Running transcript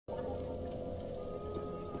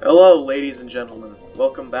Hello, ladies and gentlemen.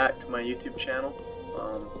 Welcome back to my YouTube channel.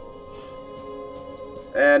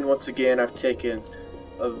 And once again, I've taken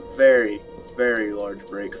a very, very large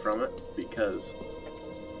break from it because,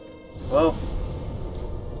 well,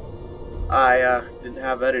 I didn't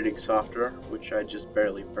have editing software, which I just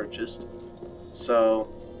barely purchased.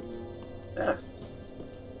 So, yeah.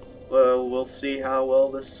 Well, we'll see how well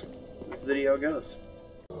this video goes.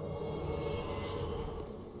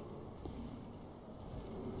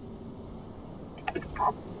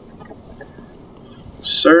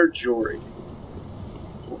 Sir Jory.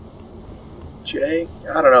 Jay?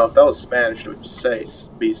 I don't know if that was Spanish, it would say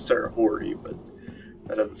be Sir Hori, but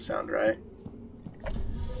that doesn't sound right.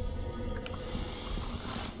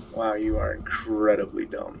 Wow, you are incredibly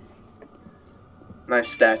dumb. Nice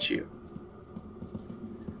statue.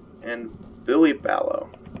 And Billy Ballo.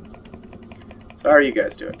 So how are you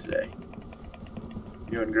guys doing today?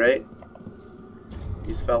 Doing great?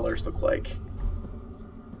 These fellers look like,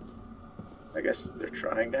 I guess they're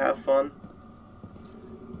trying to have fun.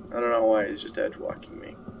 I don't know why he's just edge walking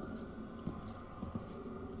me.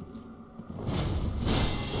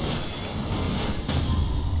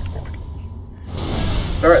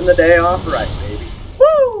 Starting the day off right, baby.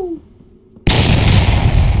 Woo!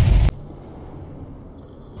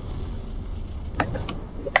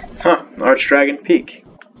 Huh, Archdragon Peak.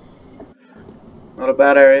 Not a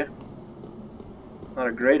bad area. Not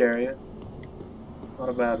a great area. Not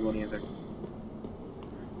a bad one either.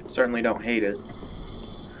 Certainly don't hate it.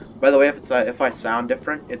 By the way, if I sound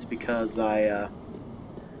different, it's because I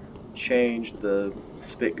changed the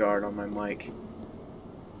spit guard on my mic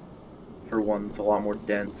for one that's a lot more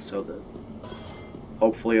dense, so that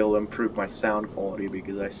hopefully it'll improve my sound quality,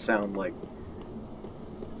 because I sound like,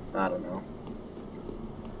 I don't know,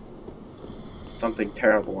 something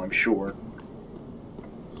terrible, I'm sure.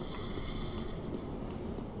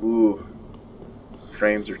 Ooh,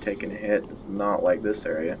 frames are taking a hit. It's not like this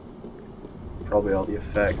area. Probably all the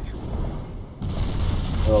effects.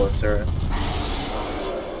 Hello, Asura. Is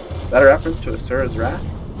that a reference to Asura's Wrath? I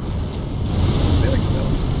think so.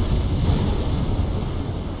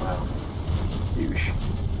 Wow. Douche.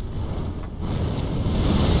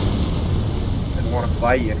 Didn't want to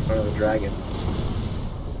fight you in front of the dragon.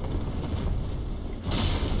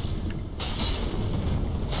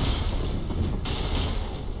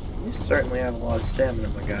 You certainly have a lot of stamina,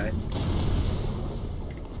 my guy.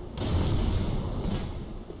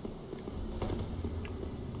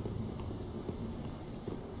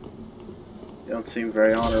 You don't seem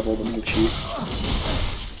very honorable to me, Chief.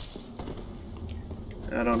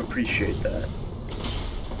 I don't appreciate that.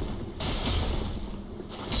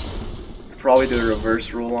 Probably do a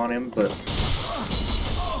reverse rule on him, but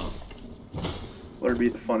what'd be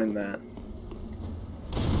the fun in that?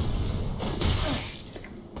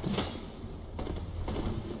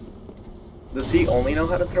 Does he only know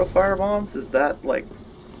how to throw firebombs? Is that, like,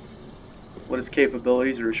 what his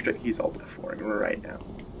capabilities are restricted? He's all F4ing right now.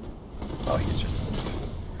 Oh, he's just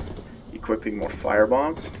equipping more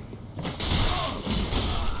firebombs?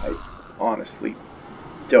 I honestly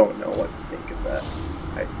don't know what to think of that.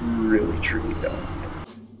 I really, truly don't.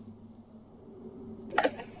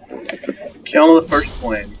 Kill the first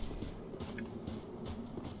flame.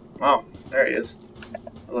 Oh, there he is.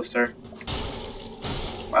 Hello, sir.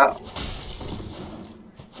 Wow.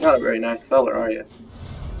 You're not a very nice fella, are you?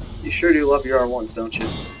 You sure do love your R1s, don't you?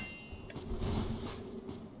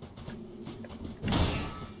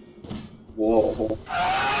 Whoa. I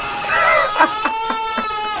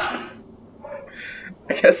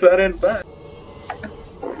guess that ain't bad.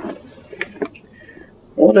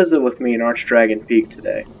 What is it with me and Archdragon Peak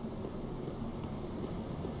today?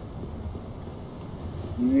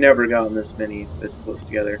 Never gotten this close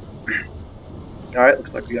together. Alright,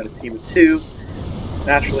 looks like we got a team of two.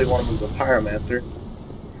 Naturally, one of them's a Pyromancer,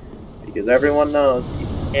 because everyone knows you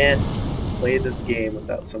can't play this game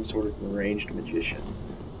without some sort of ranged magician.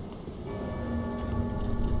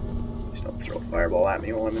 Just don't throw a fireball at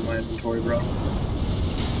me while I'm in my inventory, bro.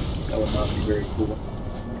 That would not be very cool.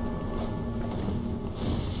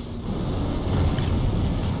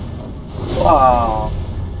 Wow,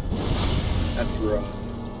 that's rough.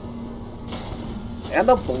 And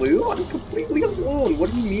a blue? I'm completely alone.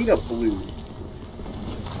 What do you mean a blue?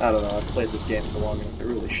 I don't know, I've played this game for long enough, it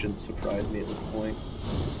really shouldn't surprise me at this point.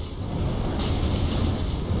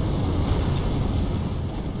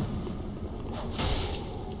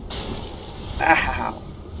 Ow!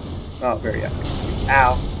 Oh, very epic.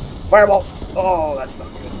 Ow! Fireball! Oh, that's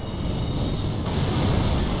not good.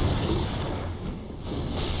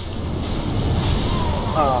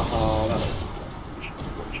 Oh, that was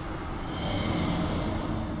unfortunate.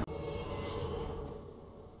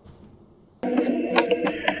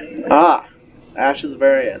 Ah! Ash's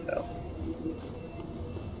very end, though.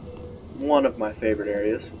 One of my favorite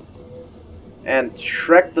areas. And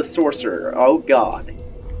Shrek the Sorcerer. Oh god.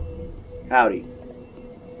 Howdy.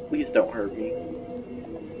 Please don't hurt me.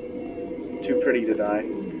 Too pretty to die.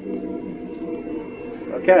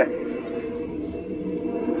 Okay.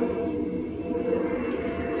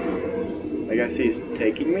 I guess he's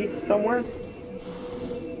taking me somewhere?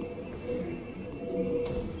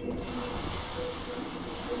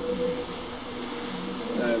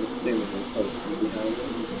 I'm assuming the host is behind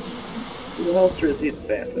him. The host, or is he the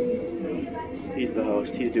phantom? He's the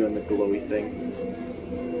host. He's doing the glowy thing.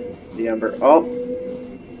 The ember. Oh!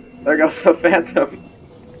 There goes the phantom.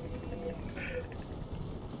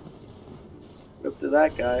 Up to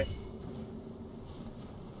that guy.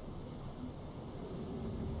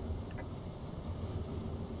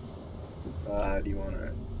 Do you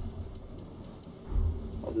wanna...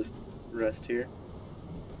 I'll just rest here.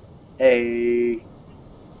 Hey!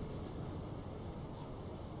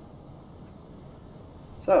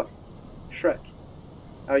 So, Shrek,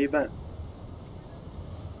 how you been?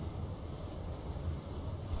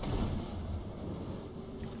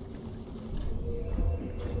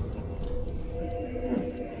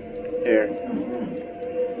 Here.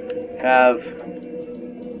 Have...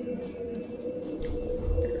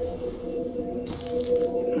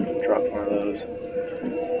 Drop one of those.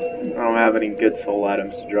 I don't have any good soul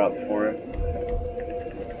items to drop for him.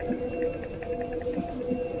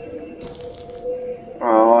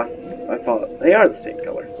 Aw, I thought... They are the same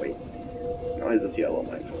color. Wait. No, his is yellow,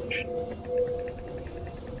 mine's orange.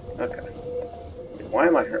 Okay. Why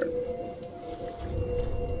am I hurt?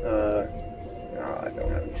 No, I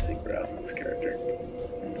don't have any secrets on this character.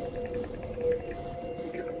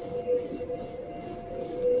 Okay.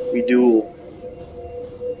 We duel.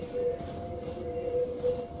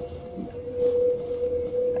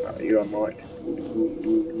 Oh, you're unlocked.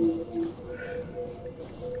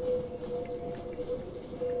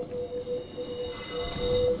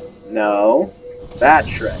 No. That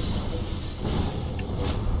Shrek.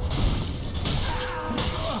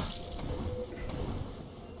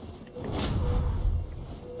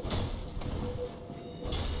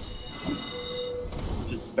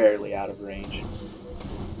 Just barely out of range.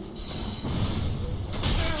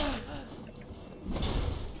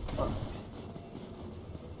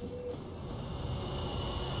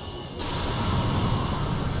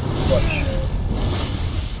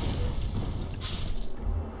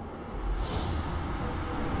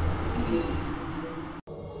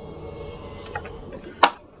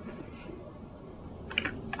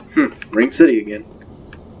 Ring City again.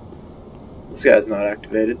 This guy's not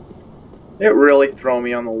activated. It really throw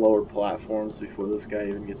me on the lower platforms before this guy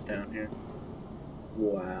even gets down here.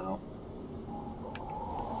 Wow.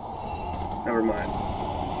 Never mind.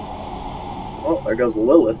 Oh, there goes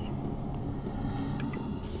Lilith.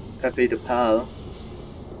 Pepe de Pal.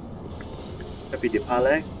 Pepe de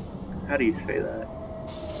Pale? How do you say that?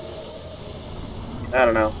 I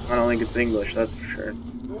don't know. I don't think it's English, that's for sure.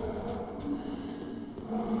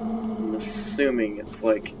 I'm assuming it's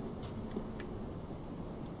like...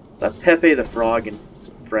 Is that Pepe the Frog in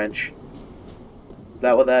French? Is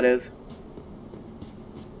that what that is?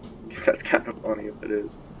 That's kind of funny if it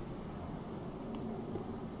is.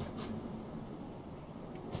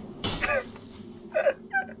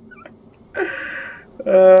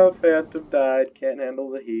 Oh, Phantom died. Can't handle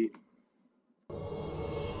the heat.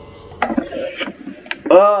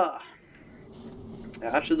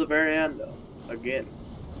 Ash is the very end, though. Again.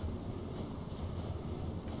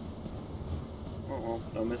 Oh, well,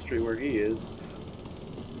 it's no mystery where he is.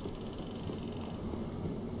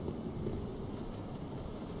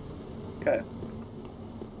 Okay.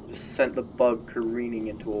 Just sent the bug careening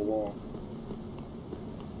into a wall.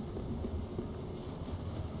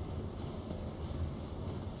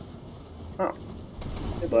 Oh.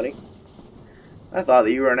 Hey, buddy. I thought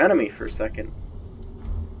that you were an enemy for a second.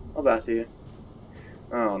 I'll bow to you.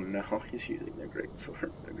 Oh no, he's using the great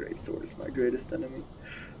sword. The great sword is my greatest enemy.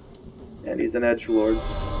 And he's an edgelord.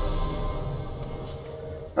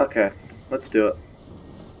 Okay, let's do it.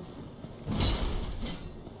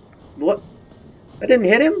 What? I didn't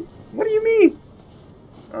hit him? What do you mean?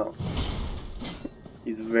 Oh.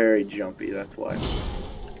 He's very jumpy, that's why.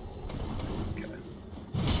 Okay.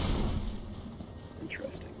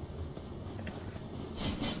 Interesting.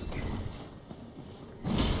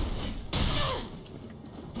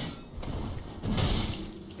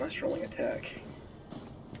 Nice rolling attack.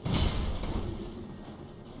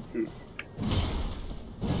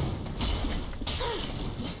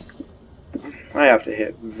 I have to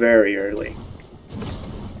hit very early.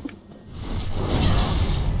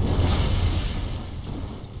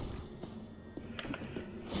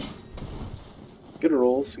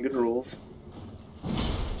 rules, good rules.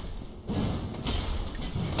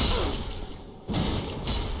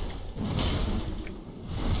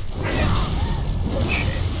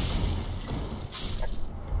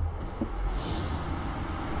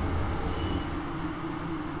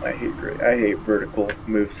 I hate vertical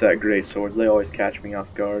moveset gray swords. They always catch me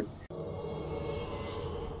off guard.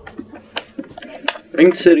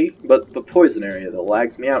 Ring City, but the poison area that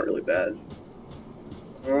lags me out really bad.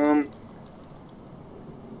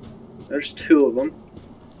 There's two of them.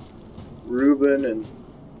 Ruben and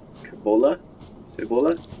Cebola?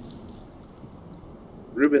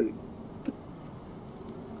 Ruben.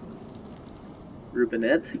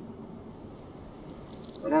 Rubenet?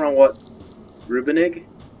 I don't know what. Rubenig?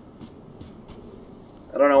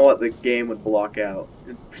 I don't know what the game would block out.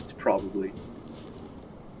 It's probably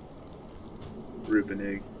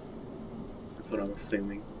Rubenig. That's what I'm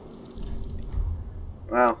assuming.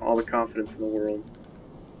 Wow, all the confidence in the world.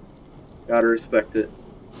 Gotta respect it.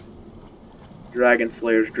 Dragon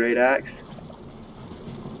Slayer's Great Axe.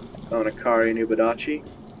 Onakari Nubadachi.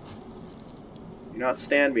 Do not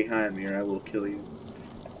stand behind me or I will kill you.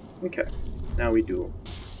 Okay, now we duel.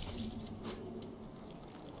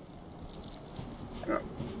 Oh,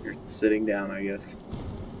 you're sitting down, I guess.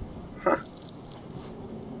 Huh.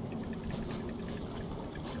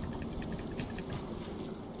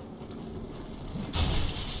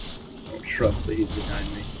 Don't trust that he's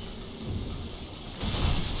behind me.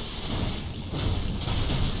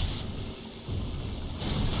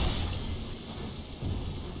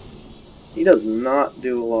 He does not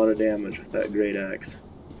do a lot of damage with that great axe.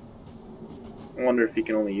 I wonder if he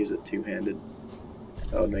can only use it two-handed.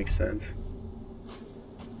 That would make sense.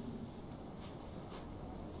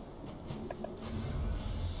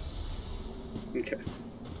 Okay.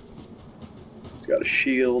 He's got a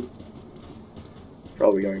shield.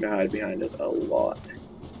 Probably going to hide behind it a lot.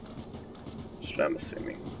 That's what I'm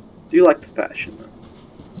assuming. Do you like the fashion though?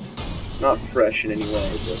 Not fresh in any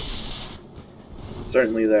way, but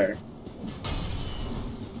certainly there.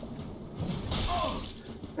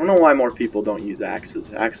 I don't know why more people don't use axes.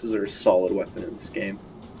 Axes are a solid weapon in this game.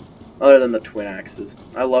 Other than the twin axes.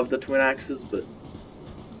 I love the twin axes, but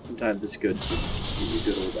sometimes it's good to use a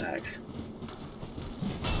good old axe.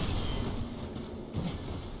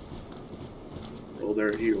 Well,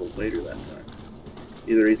 there he rolled later that time.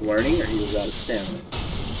 Either he's learning or he was out of stamina.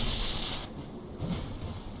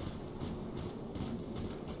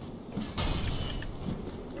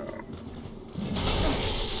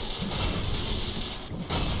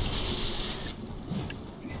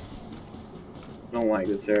 I don't like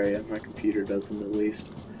this area. My computer doesn't, at least.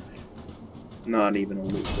 Not even a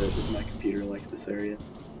little bit does my computer like this area.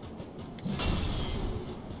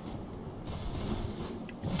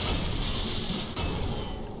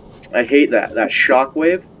 I hate that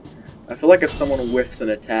shockwave. I feel like if someone whiffs an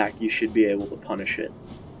attack, you should be able to punish it.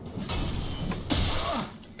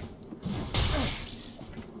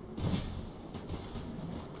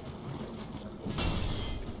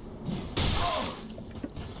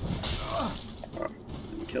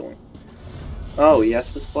 Kill him. Oh,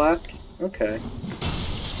 yes, this Flask? Okay.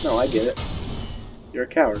 No, I get it. You're a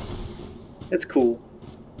coward. It's cool.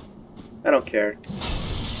 I don't care.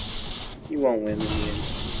 You won't win in the end.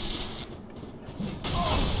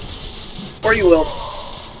 Or you will.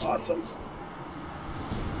 Awesome.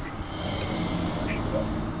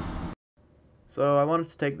 So I wanted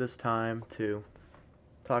to take this time to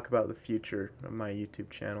talk about the future of my YouTube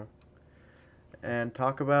channel. And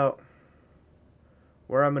talk about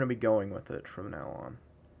where I'm going to be going with it from now on.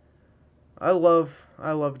 I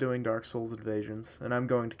love doing Dark Souls invasions, and I'm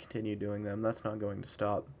going to continue doing them. That's not going to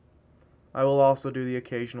stop. I will also do the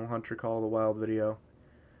occasional Hunter Call of the Wild video.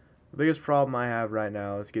 The biggest problem I have right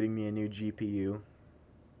now is getting me a new GPU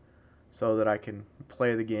so that I can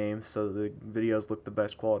play the game so that the videos look the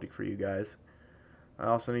best quality for you guys. I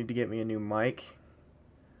also need to get me a new mic,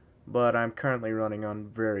 but I'm currently running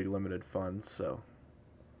on very limited funds, so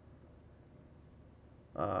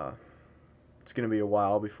it's going to be a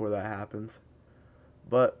while before that happens.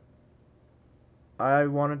 But I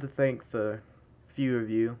wanted to thank the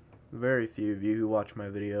very few of you who watch my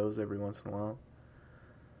videos every once in a while.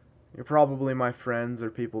 You're probably my friends or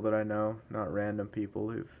people that I know, not random people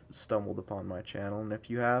who've stumbled upon my channel, and if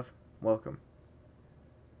you have, welcome.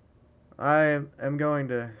 I am going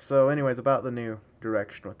to... So anyways, about the new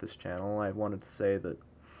direction with this channel, I wanted to say that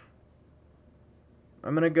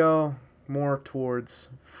I'm going to go more towards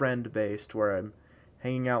friend-based, where I'm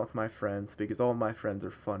hanging out with my friends, because all of my friends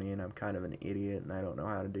are funny and I'm kind of an idiot and I don't know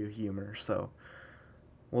how to do humor, so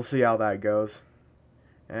we'll see how that goes.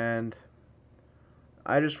 And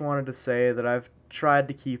I just wanted to say that I've tried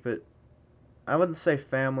to keep it, I wouldn't say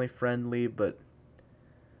family friendly, but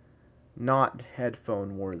not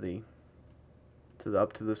headphone worthy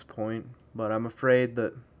up to this point. But I'm afraid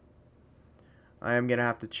that I am gonna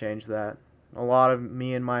have to change that. A lot of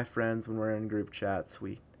me and my friends, when we're in group chats,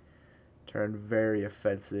 we turn very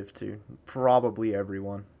offensive to probably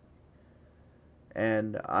everyone.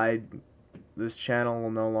 And this channel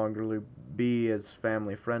will no longer be as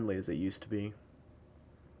family friendly as it used to be.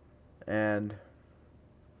 And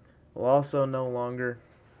will also no longer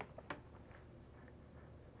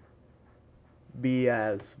be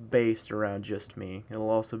as based around just me. It'll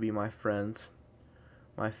also be my friends,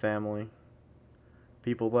 my family,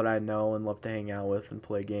 people that I know and love to hang out with and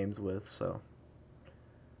play games with, so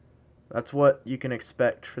that's what you can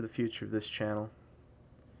expect for the future of this channel.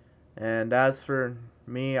 And as for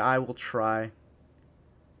me, I will try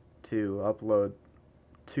to upload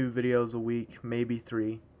 2 videos a week, maybe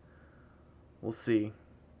 3. We'll see.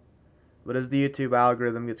 But as the YouTube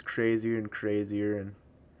algorithm gets crazier and crazier, and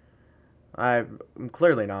I'm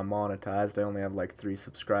clearly not monetized, I only have like 3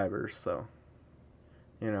 subscribers, so,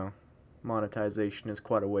 you know, monetization is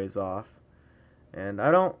quite a ways off. And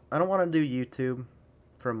I don't want to do YouTube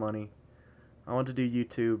for money. I want to do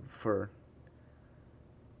YouTube for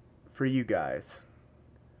you guys,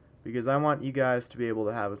 because I want you guys to be able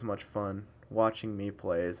to have as much fun watching me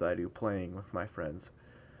play as I do playing with my friends.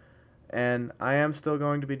 And I am still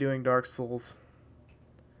going to be doing Dark Souls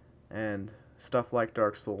and stuff like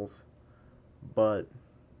Dark Souls, but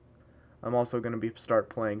I'm also going to start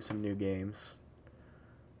playing some new games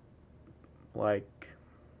like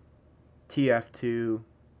TF2,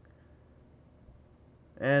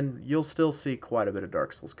 and you'll still see quite a bit of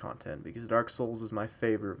Dark Souls content, because Dark Souls is my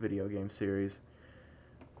favorite video game series.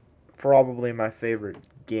 Probably my favorite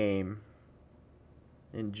game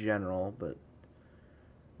in general, but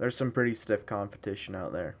there's some pretty stiff competition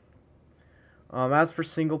out there. As for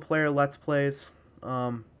single player Let's Plays,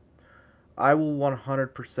 I will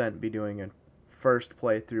 100% be doing a first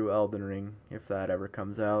playthrough Elden Ring if that ever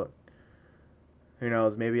comes out. Who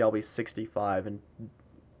knows, maybe I'll be 65 and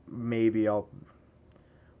maybe I'll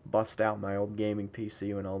bust out my old gaming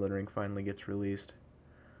PC when Elden Ring finally gets released.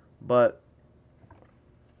 But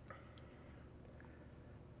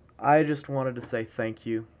I just wanted to say thank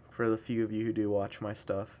you for the few of you who do watch my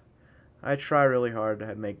stuff. I try really hard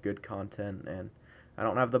to make good content, and I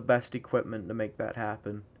don't have the best equipment to make that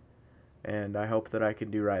happen. And I hope that I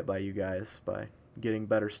can do right by you guys by getting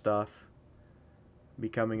better stuff,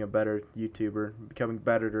 becoming a better YouTuber, becoming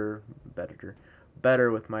better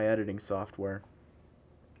with my editing software.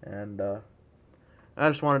 And I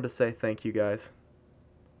just wanted to say thank you guys,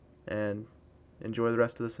 and enjoy the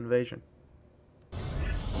rest of this invasion.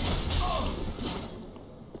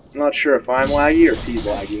 I'm not sure if I'm laggy or if he's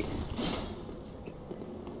laggy.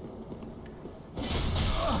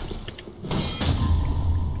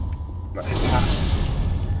 I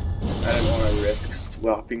didn't want to risk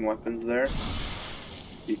swapping weapons there,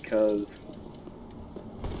 because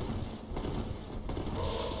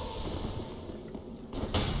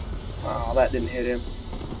oh, that didn't hit him.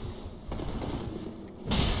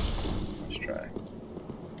 Let's try.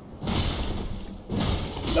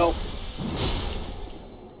 Nope.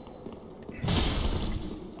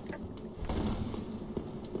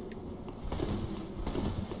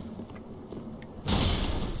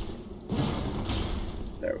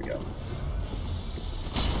 There we go.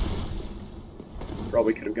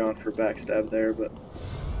 Probably could have gone for backstab there, but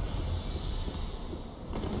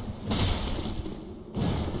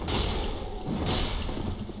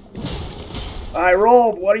I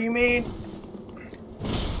rolled! What do you mean?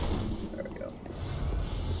 There we go.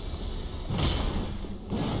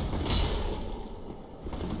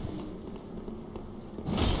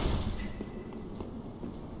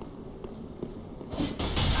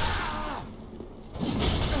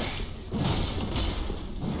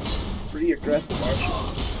 Pretty aggressive, aren't you?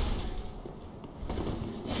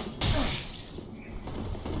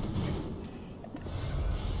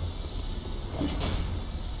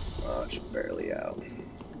 Oh, it's barely out.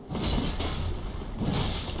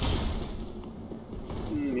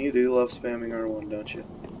 You do love spamming R1, don't you?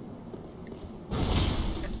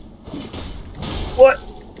 What?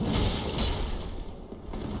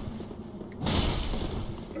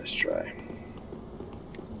 Let's try.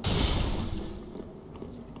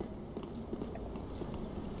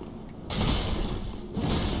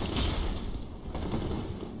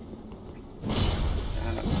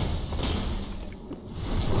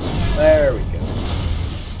 There we go.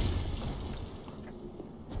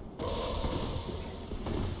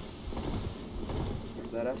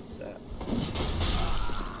 Where's that Estes at?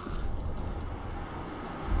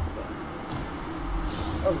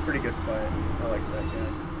 was a pretty good fight. I like that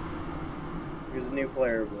guy. He was a new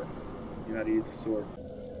player, but knew how to use a sword.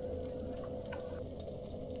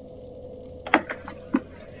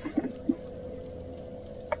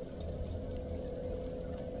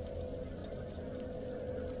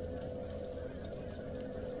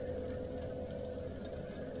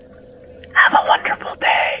 Have a wonderful